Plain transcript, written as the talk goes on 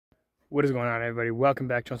What is going on, everybody? Welcome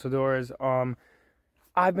back to Outdoors.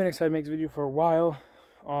 I've been excited to make this video for a while.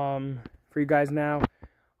 For you guys now,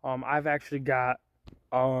 I've actually got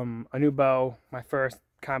a new bow, my first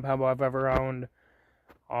compound bow I've ever owned.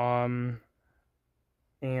 And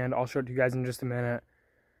I'll show it to you guys in just a minute.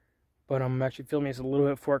 But I'm actually filming this a little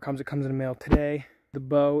bit before it comes. It comes in the mail today. The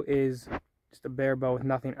bow is just a bare bow with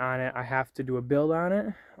nothing on it. I have to do a build on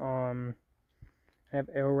it. I have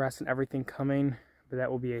arrow rests and everything coming, but that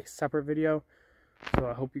will be a separate video. So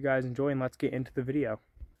I hope you guys enjoy, and let's get into the video.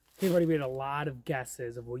 Hey everybody, we had a lot of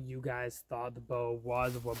guesses of what you guys thought the bow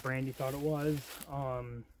was, of what brand you thought it was,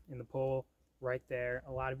 in the poll right there.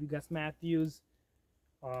 A lot of you guessed Mathews,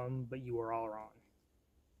 but you were all wrong.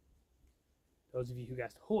 Those of you who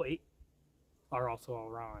guessed Hoyt are also all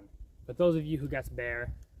wrong. But those of you who guessed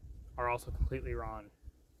Bear are also completely wrong,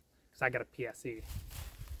 because I got a PSE.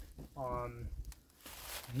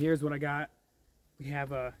 Here's what I got. We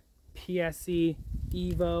have a PSE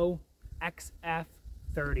Evo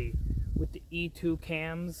XF30 with the E2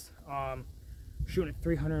 cams, shooting at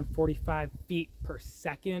 345 feet per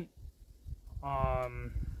second.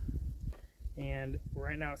 And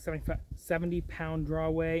right now it's 70 pound draw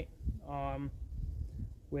weight,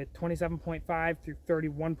 with 27.5 through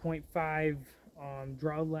 31.5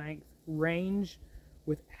 draw length range,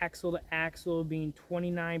 with axle to axle being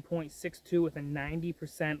 29.62 with a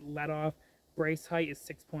 90% let off. Brace height is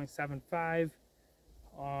 6.75.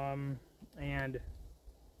 And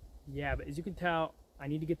yeah, but as you can tell, I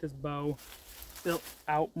need to get this bow built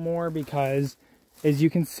out more, because as you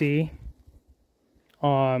can see,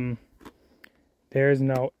 there's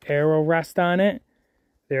no arrow rest on it.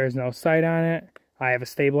 There's no sight on it. I have a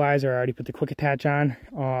stabilizer. I already put the quick attach on.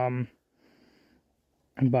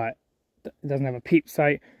 But it doesn't have a peep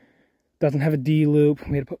sight. Doesn't have a D loop.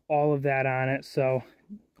 We had to put all of that on it. So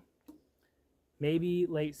maybe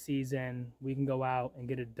late season we can go out and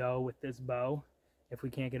get a doe with this bow. If we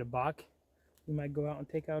can't get a buck, we might go out and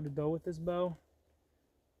take out a doe with this bow.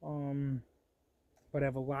 But I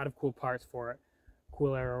have a lot of cool parts for it.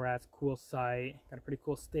 Cool arrow rest, cool sight, got a pretty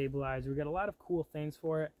cool stabilizer. We got a lot of cool things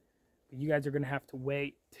for it. But you guys are gonna have to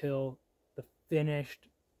wait till the finished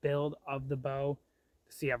build of the bow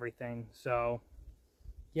to see everything. So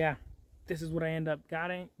yeah, this is what I ended up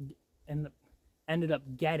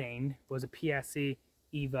getting was a PSE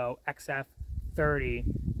Evo XF30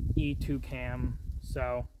 E2 cam.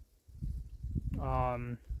 So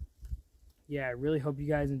yeah, I really hope you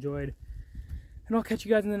guys enjoyed, and I'll catch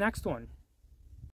you guys in the next one.